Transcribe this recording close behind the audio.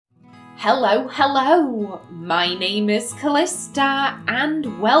Hello, hello! My name is Callista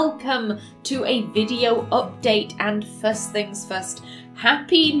and welcome to a video update. And first things first,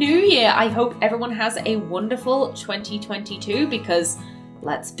 Happy New Year! I hope everyone has a wonderful 2022 because,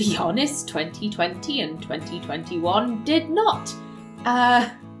 let's be honest, 2020 and 2021 did not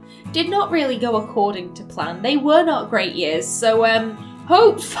really go according to plan. They were not great years, so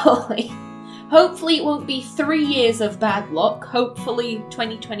hopefully it won't be 3 years of bad luck. Hopefully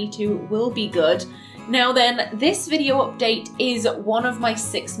 2022 will be good. Now then, this video update is one of my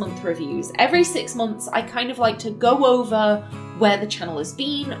 6-month reviews. Every 6 months I kind of like to go over where the channel has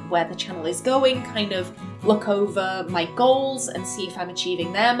been, where the channel is going, kind of look over my goals and see if I'm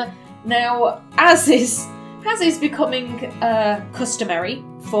achieving them. Now, as is becoming customary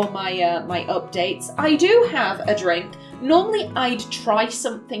for my my updates, I do have a drink. Normally I'd try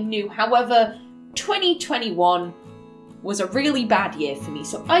something new, however 2021 was a really bad year for me,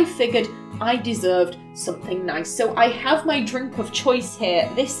 so I figured I deserved something nice. So I have my drink of choice here.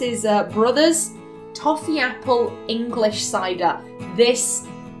 This is Brothers Toffee Apple English Cider. This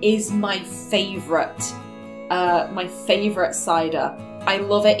is my favourite cider. I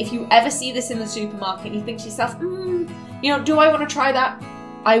love it. If you ever see this in the supermarket and you think to yourself, do I want to try that?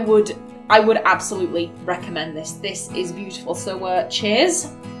 I would absolutely recommend this. This is beautiful. So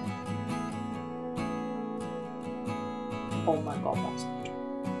cheers. Oh my god, that's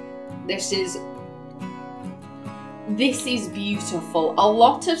good. This is beautiful. A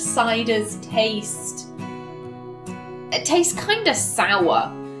lot of ciders taste kind of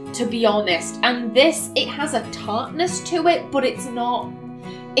sour, to be honest, and this, it has a tartness to it, but it's not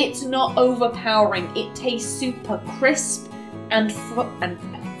overpowering. It tastes super crisp and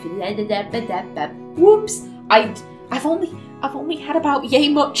whoops, I've only had about yay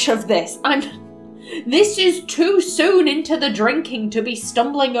much of this. This is too soon into the drinking to be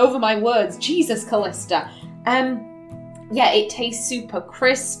stumbling over my words. Jesus, Callista. Yeah, it tastes super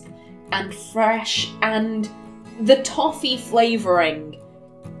crisp and fresh, and the toffee flavouring.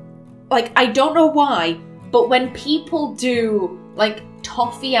 Like, I don't know why, but when people do, like,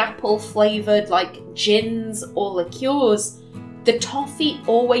 toffee apple flavoured, like, gins or liqueurs, the toffee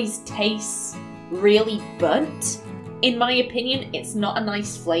always tastes really burnt. In my opinion, it's not a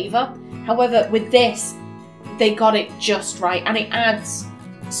nice flavour. However, with this, they got it just right, and it adds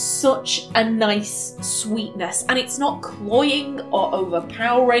such a nice sweetness, and it's not cloying or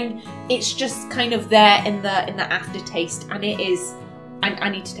overpowering. It's just kind of there in the aftertaste, and it is. I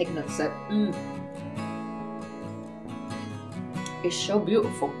need to take another sip. It's so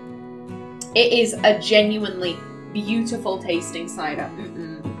beautiful. It is a genuinely beautiful tasting cider.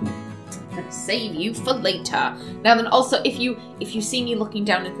 Gonna save you for later. Now then, also, if you see me looking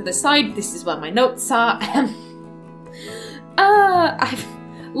down into the side, this is where my notes are. I've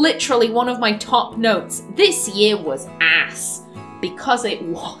literally, one of my top notes this year was ass, because it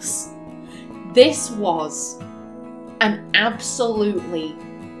was. This was an absolutely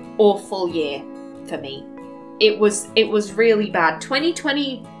awful year for me. It was really bad.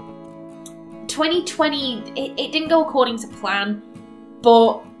 2020 it didn't go according to plan,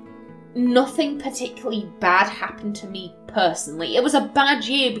 but nothing particularly bad happened to me personally. It was a bad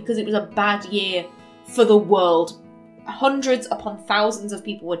year because it was a bad year for the world. Hundreds upon thousands of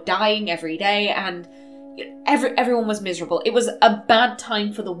people were dying every day, and everyone was miserable. It was a bad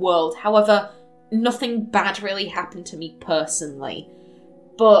time for the world. However, nothing bad really happened to me personally.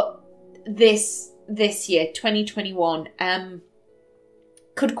 But this year, 2021,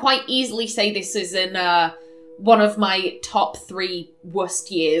 could quite easily say this is in one of my top 3 worst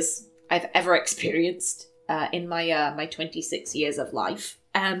years I've ever experienced in my 26 years of life.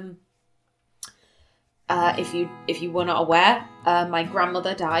 If you were not aware, my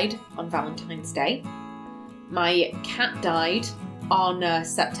grandmother died on Valentine's Day. My cat died on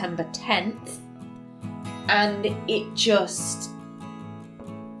September 10th, and it just,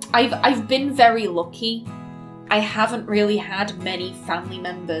 I've been very lucky. I haven't really had many family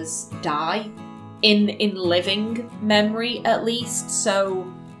members die in living memory, at least. So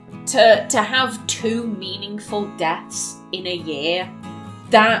to have 2 meaningful deaths in a year,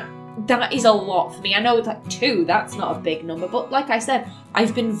 that is a lot for me. I know it's like 2, that's not a big number, but like I said,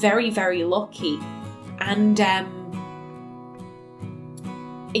 I've been very, very lucky. And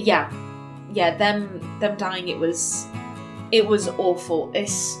yeah, them dying, it was awful.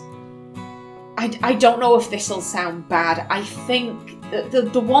 I don't know if this will sound bad. I think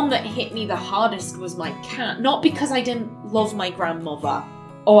the one that hit me the hardest was my cat. Not because I didn't love my grandmother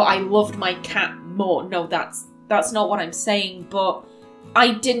or I loved my cat more. No, that's not what I'm saying. But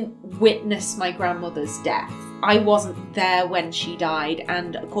I didn't witness my grandmother's death. I wasn't there when she died,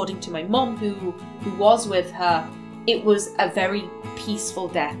 and according to my mum, who was with her, it was a very peaceful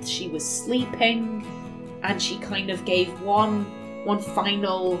death. She was sleeping, and she kind of gave one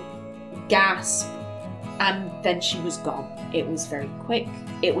final gasp, and then she was gone. It was very quick,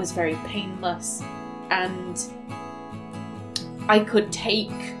 it was very painless, and I could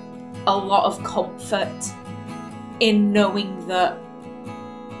take a lot of comfort in knowing that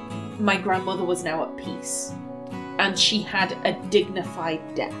my grandmother was now at peace, and she had a dignified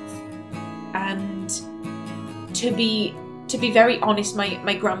death. And to be very honest,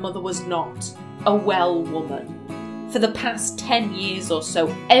 my grandmother was not a well woman. For the past 10 years or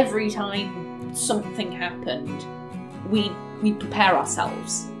so, every time something happened, we'd prepare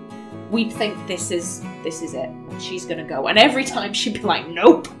ourselves. We'd think this is it, she's gonna go. And every time she'd be like,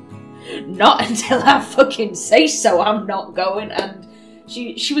 nope, not until I fucking say so, I'm not going. And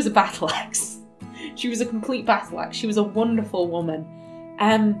she was a battle axe. She was a complete battle axe. She was a wonderful woman.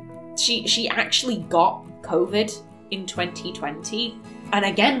 She actually got COVID in 2020. And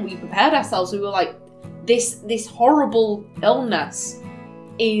again, we prepared ourselves. We were like, this horrible illness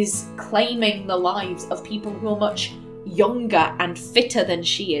is claiming the lives of people who are much younger and fitter than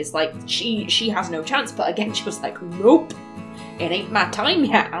she is. Like, she has no chance. But again, she was like, nope, it ain't my time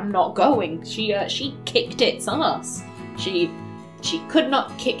yet, I'm not going. She kicked its ass. She could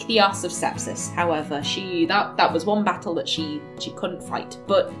not kick the ass of sepsis, however. That was one battle that she couldn't fight.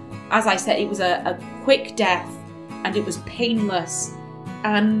 But as I said, it was a quick death, and it was painless,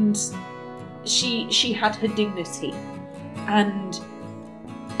 and she had her dignity. And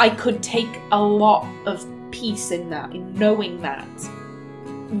I could take a lot of peace in that, in knowing that.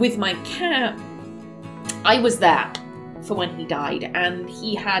 With my cat, I was there for when he died, and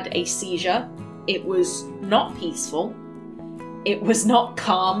he had a seizure. It was not peaceful. It was not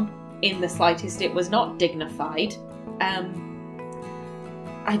calm in the slightest. It was not dignified. I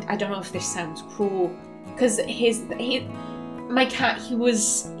don't know if this sounds cruel, because my cat, he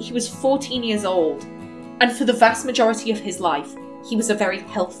was 14 years old, and for the vast majority of his life, he was a very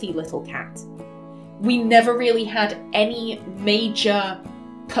healthy little cat. We never really had any major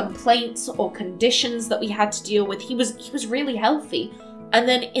complaints or conditions that we had to deal with. He was really healthy, and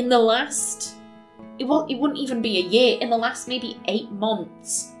then in the last, it wouldn't even be a year, in the last maybe 8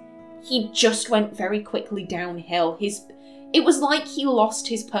 months, he just went very quickly downhill. It was like he lost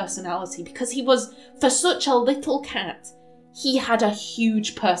his personality, because he was, for such a little cat, he had a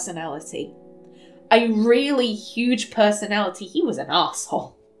huge personality. A really huge personality. He was an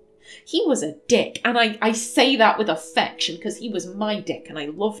arsehole. He was a dick, and I say that with affection, because he was my dick, and I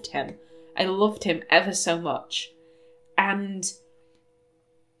loved him. I loved him ever so much. And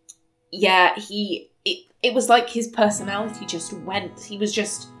yeah, it was like his personality just went. He was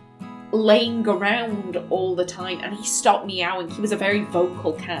just laying around all the time, and he stopped meowing. He was a very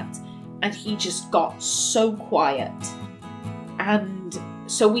vocal cat, and he just got so quiet. And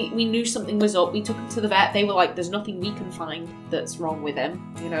so we knew something was up. We took him to the vet. They were like, there's nothing we can find that's wrong with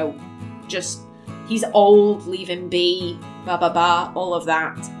him. You know, just, he's old, leave him be, blah, blah, blah, all of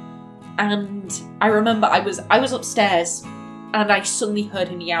that. And I remember I was upstairs, and I suddenly heard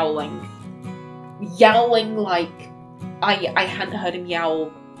him yowling. Yowling like I hadn't heard him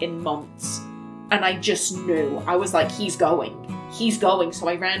yowl in months. And I just knew. I was like, he's going. He's going. So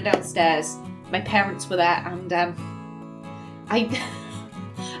I ran downstairs. My parents were there, and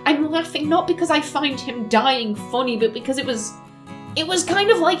I'm laughing not because I find him dying funny, but because it was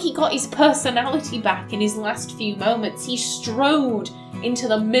kind of like he got his personality back in his last few moments. He strode into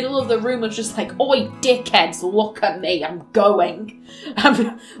the middle of the room and was just like, oi, dickheads, look at me, I'm going.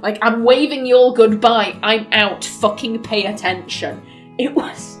 I'm waving you all goodbye, I'm out, fucking pay attention. It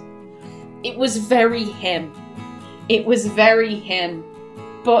was very him. It was very him.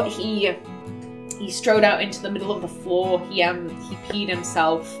 But he strode out into the middle of the floor. He peed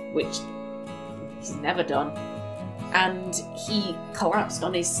himself, which he's never done. And he collapsed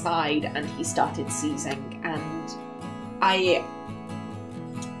on his side, and he started seizing. And I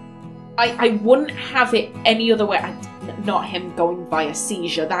wouldn't have it any other way. Not him going by a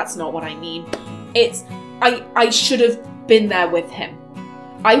seizure. That's not what I mean. I should have been there with him.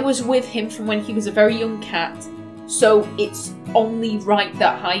 I was with him from when he was a very young cat. So it's only right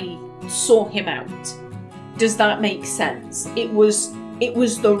that I saw him out. Does that make sense? It was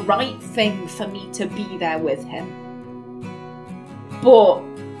the right thing for me to be there with him. But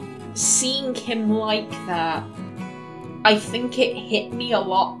seeing him like that, I think it hit me a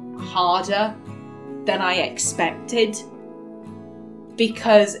lot harder than I expected,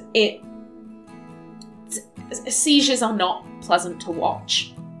 because seizures are not pleasant to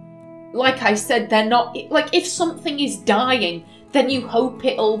watch. like I said, they're not, like, if something is dying, then you hope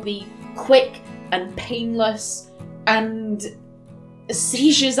it'll be quick and painless, and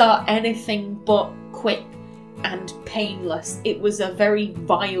seizures are anything but quick and painless. It was a very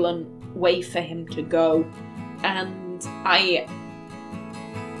violent way for him to go, and I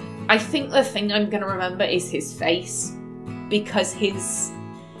think the thing I'm going to remember is his face, because his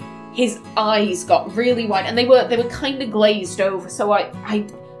eyes got really wide, and they were kind of glazed over, so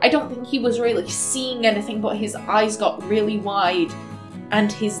I don't think he was really seeing anything, but his eyes got really wide,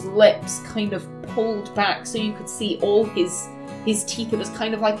 and his lips kind of pulled back so you could see all his teeth. It was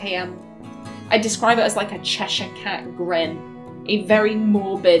kind of like I describe it as like a Cheshire Cat grin, a very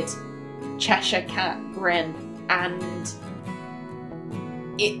morbid Cheshire Cat grin, and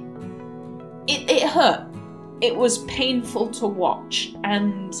it hurt. It was painful to watch,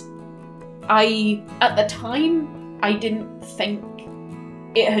 and at the time, I didn't think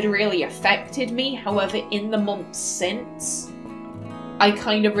it had really affected me. However, in the months since, I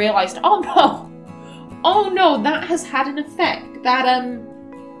kind of realised, oh no, that has had an effect.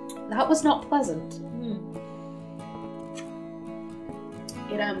 That was not pleasant.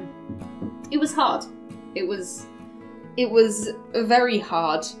 It was hard. It was very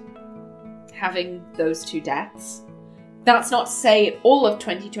hard having those two deaths. That's not to say all of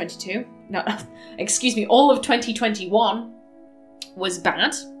 2022. No, excuse me, all of 2021 was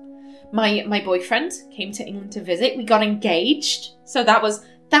bad. My boyfriend came to England to visit. We got engaged, so that was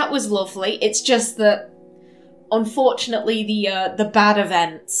lovely. It's just that, unfortunately, the bad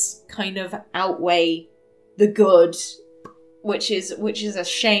events kind of outweigh the good, which is a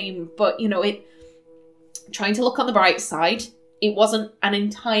shame. But you know, trying to look on the bright side, it wasn't an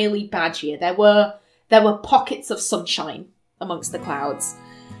entirely bad year. There were pockets of sunshine amongst the clouds.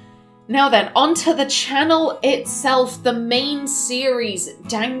 Now then, onto the channel itself, the main series,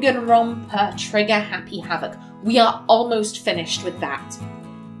 Danganronpa Trigger Happy Havoc. We are almost finished with that.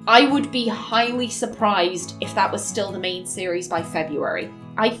 I would be highly surprised if that was still the main series by February.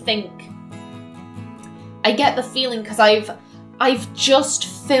 I get the feeling, because I've just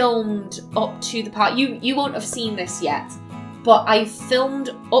filmed up to the part, you won't have seen this yet, but I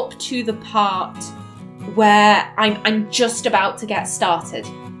filmed up to the part where I'm just about to get started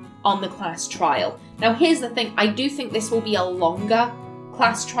on the class trial. Now here's the thing, I do think this will be a longer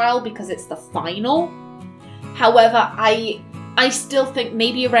class trial because it's the final. However, I still think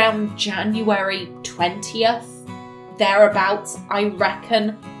maybe around January 20th, thereabouts, I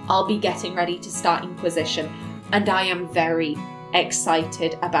reckon I'll be getting ready to start Inquisition. And I am very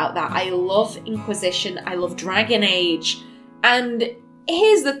excited about that. I love Inquisition, I love Dragon Age, and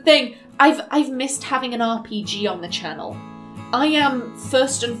here's the thing, I've missed having an RPG on the channel. I am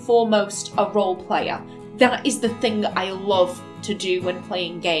first and foremost a role player. That is the thing I love to do when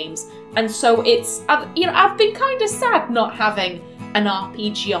playing games. And so I've been kind of sad not having an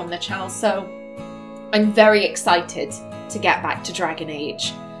RPG on the channel, so I'm very excited to get back to Dragon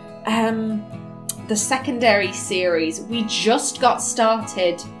Age. The secondary series, we just got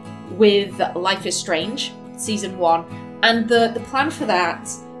started with Life is Strange, Season 1, and the plan for that,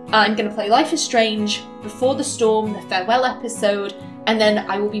 I'm going to play Life is Strange, Before the Storm, the farewell episode, and then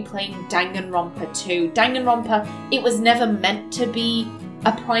I will be playing Danganronpa 2. Danganronpa, it was never meant to be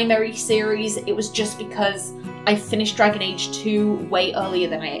a primary series, it was just because I finished Dragon Age 2 way earlier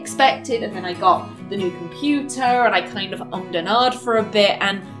than I expected, and then I got the new computer, and I kind of ummed and ahed for a bit,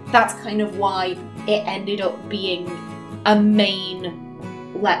 and that's kind of why it ended up being a main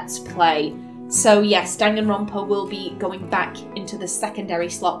Let's Play. So yes, Danganronpa will be going back into the secondary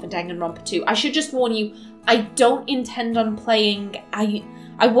slot for Danganronpa 2. I should just warn you, I don't intend on playing, I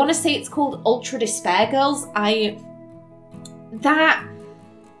want to say it's called Ultra Despair Girls.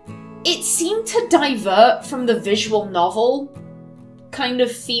 It seemed to divert from the visual novel kind of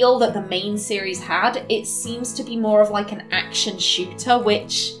feel that the main series had. It seems to be more of like an action shooter,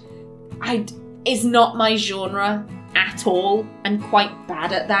 which is not my genre at all. I'm quite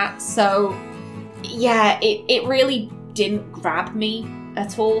bad at that, so yeah, it really didn't grab me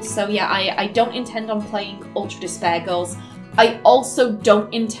at all. So yeah, I don't intend on playing Ultra Despair Girls. I also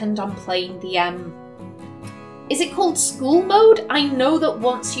don't intend on playing the, is it called School Mode? I know that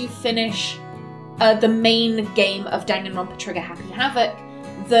once you finish the main game of Danganronpa Trigger Happy Havoc,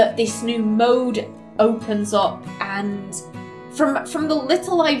 that this new mode opens up, and from the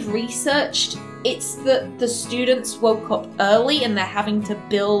little I've researched, it's that the students woke up early and they're having to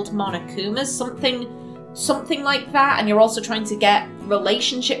build Monokumas, something like that, and you're also trying to get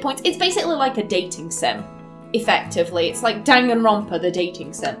relationship points. It's basically like a dating sim, effectively. It's like Danganronpa, the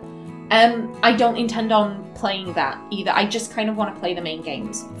dating sim. I don't intend on playing that either. I just kind of want to play the main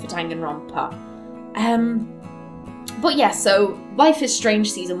games for Danganronpa. But yeah, so Life is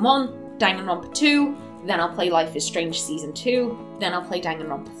Strange Season 1, Danganronpa 2, then I'll play Life is Strange Season 2, then I'll play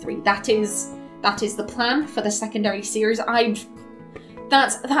Danganronpa 3. That is the plan for the secondary series.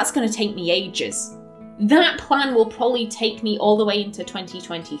 That's going to take me ages. That plan will probably take me all the way into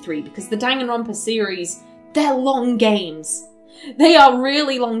 2023 because the Danganronpa series, they're long games. They are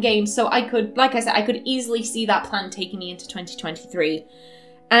really long games, so I could, like I said, I could easily see that plan taking me into 2023.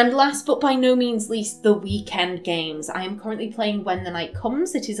 And last but by no means least, the weekend games. I am currently playing When the Night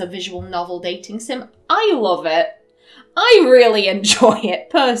Comes. It is a visual novel dating sim. I love it. I really enjoy it,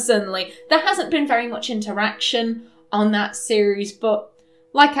 personally. There hasn't been very much interaction on that series, but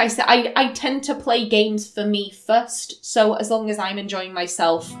like I said, I tend to play games for me first, so as long as I'm enjoying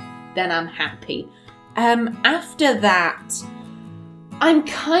myself, then I'm happy. After that,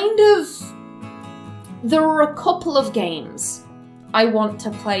 there are a couple of games I want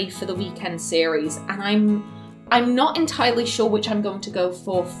to play for the weekend series, and I'm not entirely sure which I'm going to go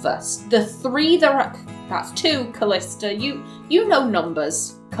for first. The three that's two, Callista, you know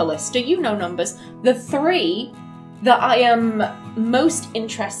numbers, Callista, you know numbers. The three that I am most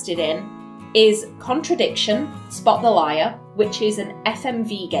interested in is Contradiction, Spot the Liar, which is an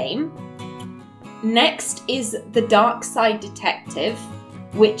FMV game. Next is The Dark Side Detective,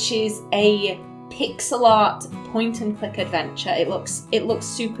 which is a pixel art point-and-click adventure. It looks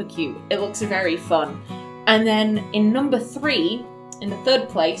super cute. It looks very fun. And then in number 3, in the third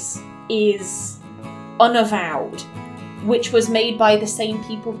place, is Unavowed, which was made by the same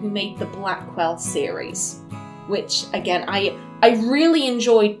people who made the Blackwell series. Which, again, I really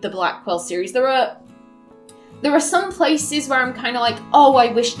enjoyed the Blackwell series. There are some places where I'm kind of like, oh,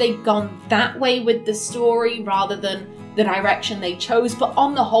 I wish they'd gone that way with the story rather than the direction they chose. But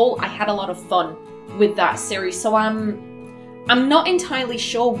on the whole, I had a lot of fun with that series. So I'm not entirely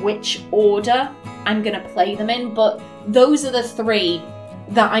sure which order I'm going to play them in, but those are the three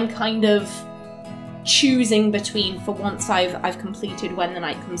that I'm kind of choosing between for once I've completed When the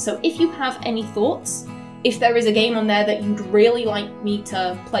Night Comes. So if you have any thoughts, if there is a game on there that you'd really like me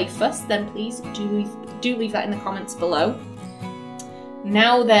to play first, then please do leave that in the comments below.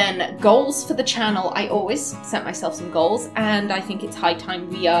 Now then, goals for the channel. I always set myself some goals, and I think it's high time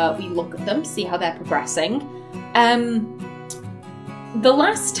we look at them, see how they're progressing. The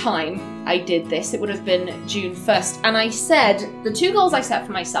last time I did this, it would have been June 1st, and I said, the two goals I set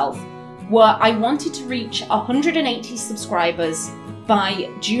for myself were I wanted to reach 180 subscribers by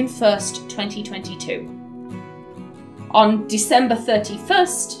June 1st, 2022. On December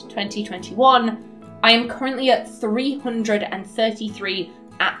 31st, 2021, I am currently at 333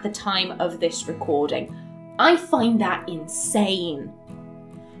 at the time of this recording. I find that insane.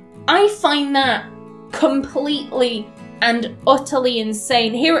 I find that completely and utterly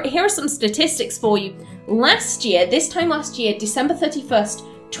insane. Here are some statistics for you. This time last year, December 31st,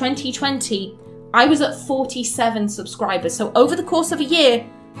 2020, I was at 47 subscribers. So over the course of a year,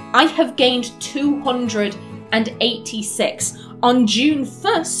 I have gained 286. On June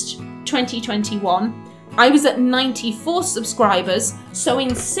 1st, 2021, I was at 94 subscribers, so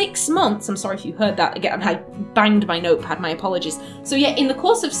in 6 months, I'm sorry if you heard that, again, I banged my notepad, my apologies. So yeah, in the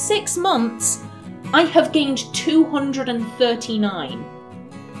course of 6 months, I have gained 239.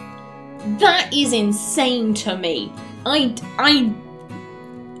 That is insane to me.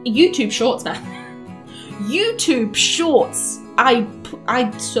 YouTube Shorts, man. YouTube Shorts, I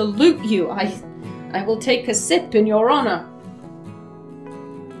salute you. I will take a sip in your honor.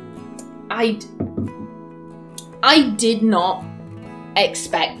 I did not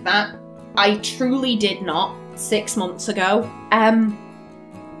expect that. I truly did not 6 months ago. I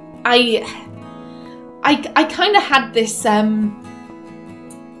kind of had this,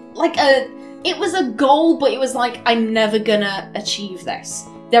 it was a goal, but it was like, I'm never gonna achieve this.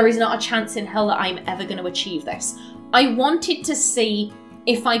 There is not a chance in hell that I'm ever gonna achieve this. I wanted to see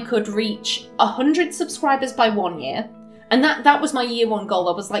if I could reach 100 subscribers by 1 year. And that was my year 1 goal.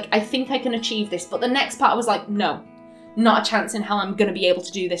 I was like, I think I can achieve this. But the next part I was like, no, not a chance in hell I'm going to be able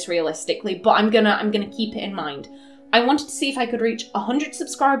to do this realistically. But I'm gonna keep it in mind. I wanted to see if I could reach 100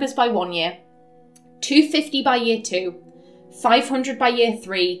 subscribers by 1 year, 250 by year 2, 500 by year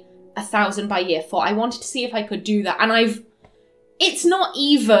 3, 1,000 by year 4. I wanted to see if I could do that. And it's not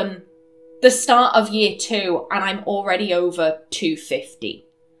even the start of year 2 and I'm already over 250.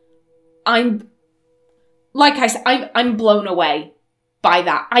 Like I said, I'm blown away by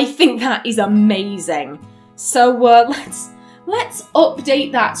that. I think that is amazing. So let's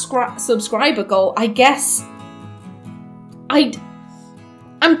update that subscriber goal. I guess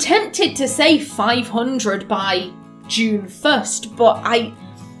I'm tempted to say 500 by June 1st, but I'm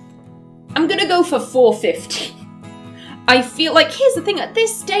gonna go for 450. I feel like, here's the thing, at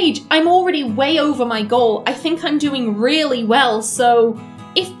this stage, I'm already way over my goal. I think I'm doing really well, so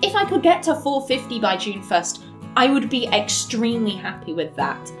if I could get to 450 by June 1st, I would be extremely happy with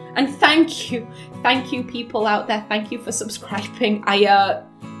that. And thank you people out there, thank you for subscribing.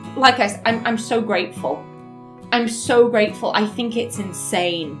 Like I said, I'm so grateful. I'm so grateful. I think it's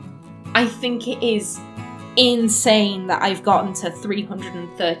insane. I think it is insane that I've gotten to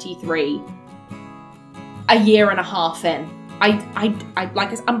 333 a year and a half in.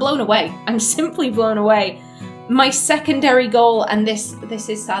 I'm blown away. I'm simply blown away. My secondary goal, and this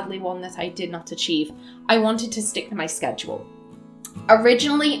is sadly one that I did not achieve, I wanted to stick to my schedule.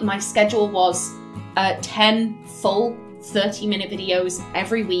 Originally, my schedule was 10 full 30-minute videos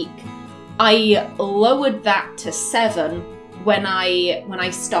every week. I lowered that to 7 when I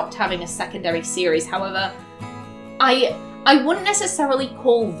stopped having a secondary series. However, I wouldn't necessarily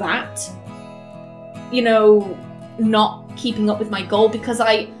call that, you know, not keeping up with my goal, because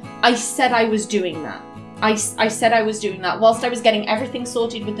I said I was doing that. I said I was doing that. Whilst I was getting everything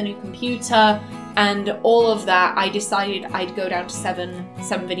sorted with the new computer and all of that, I decided I'd go down to seven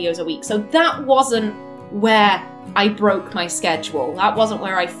videos a week. So that wasn't where I broke my schedule. That wasn't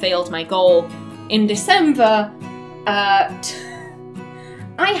where I failed my goal. In December, I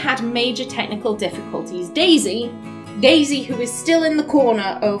had major technical difficulties. Daisy, who is still in the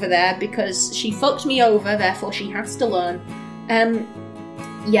corner over there because she fucked me over, therefore she has to learn.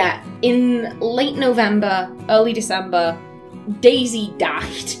 Yeah, in late November, early December, Daisy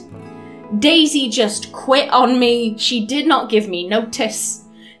died. Daisy just quit on me. She did not give me notice.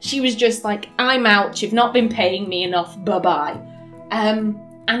 She was just like, I'm out, you've not been paying me enough, bye-bye. And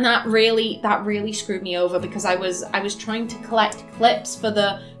that really screwed me over, because I was trying to collect clips for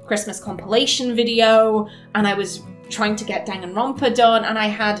the Christmas compilation video, and I was trying to get Danganronpa done, and I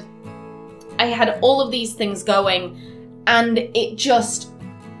had all of these things going, and it just,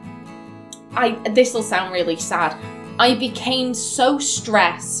 this'll sound really sad, I became so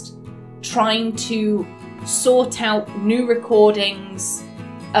stressed trying to sort out new recordings,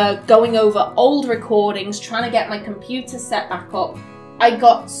 going over old recordings, trying to get my computer set back up. I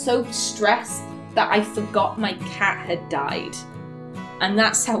got so stressed that I forgot my cat had died. And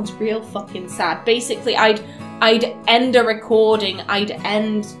that sounds real fucking sad. Basically, I'd end a recording, I'd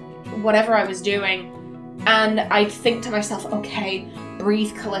end whatever I was doing, and I'd think to myself, okay,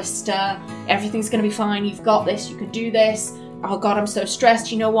 breathe, Callista, everything's gonna be fine, you've got this, you can do this. Oh god, I'm so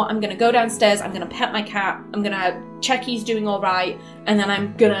stressed, you know what, I'm gonna go downstairs, I'm gonna pet my cat, I'm gonna check he's doing alright, and then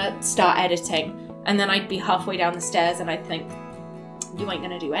I'm gonna start editing. And then I'd be halfway down the stairs and I'd think, you ain't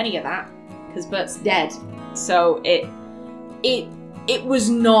gonna do any of that, because Bert's dead. So it was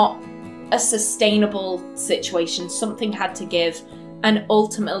not a sustainable situation. Something had to give, and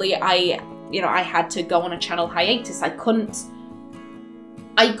ultimately I had to go on a channel hiatus. I couldn't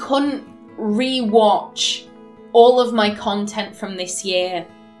rewatch all of my content from this year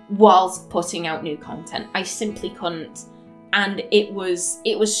whilst putting out new content. I simply couldn't, and it was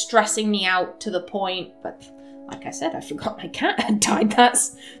stressing me out to the point. But like I said, I forgot my cat had died.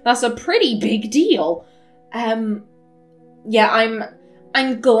 That's a pretty big deal. Yeah,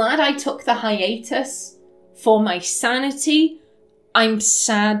 I'm glad I took the hiatus for my sanity. I'm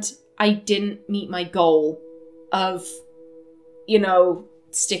sad I didn't meet my goal of, you know,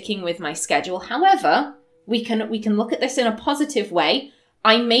 sticking with my schedule. However, we can look at this in a positive way.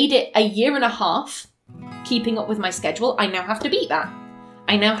 I made it a year and a half keeping up with my schedule. I now have to beat that.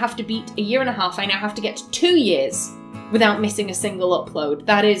 I now have to beat a year and a half. I now have to get to 2 years without missing a single upload.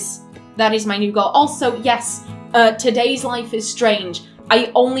 That is my new goal. Also, yes, today's life is strange.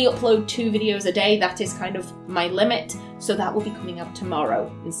 I only upload 2 videos a day. That is kind of my limit. So that will be coming out tomorrow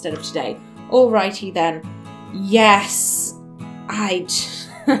instead of today. Alrighty then. Yes.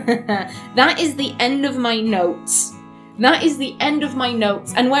 That is the end of my notes. That is the end of my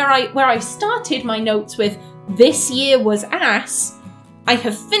notes. And where I started my notes with, this year was ass, I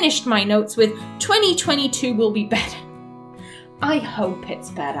have finished my notes with, 2022 will be better. I hope it's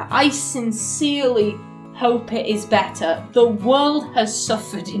better. I sincerely hope it is better. The world has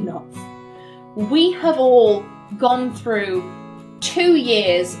suffered enough. We have all gone through 2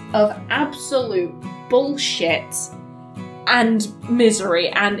 years of absolute bullshit and misery,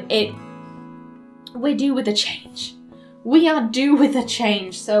 and we're due with a change. We are due with a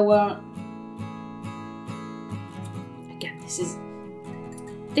change. So again,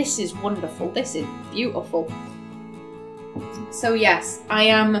 this is wonderful. This is beautiful. So yes, I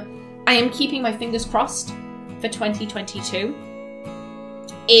am keeping my fingers crossed for 2022.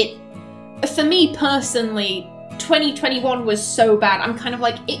 for me personally, 2021 was so bad. I'm kind of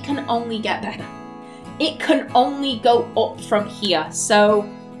like, it can only get better. It can only go up from here. So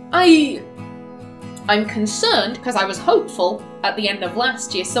I'm concerned because I was hopeful at the end of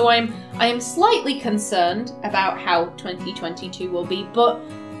last year. So I am slightly concerned about how 2022 will be, but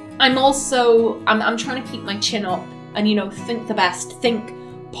I'm trying to keep my chin up and, you know, think the best, think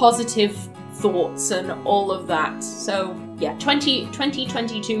positive thoughts and all of that. So yeah,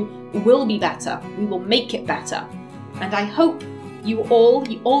 2022 will be better. We will make it better. And I hope you all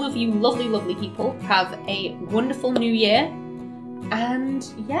of you lovely, lovely people have a wonderful new year. And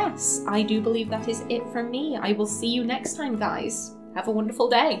yes, I do believe that is it from me. I will see you next time, guys. Have a wonderful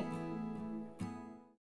day.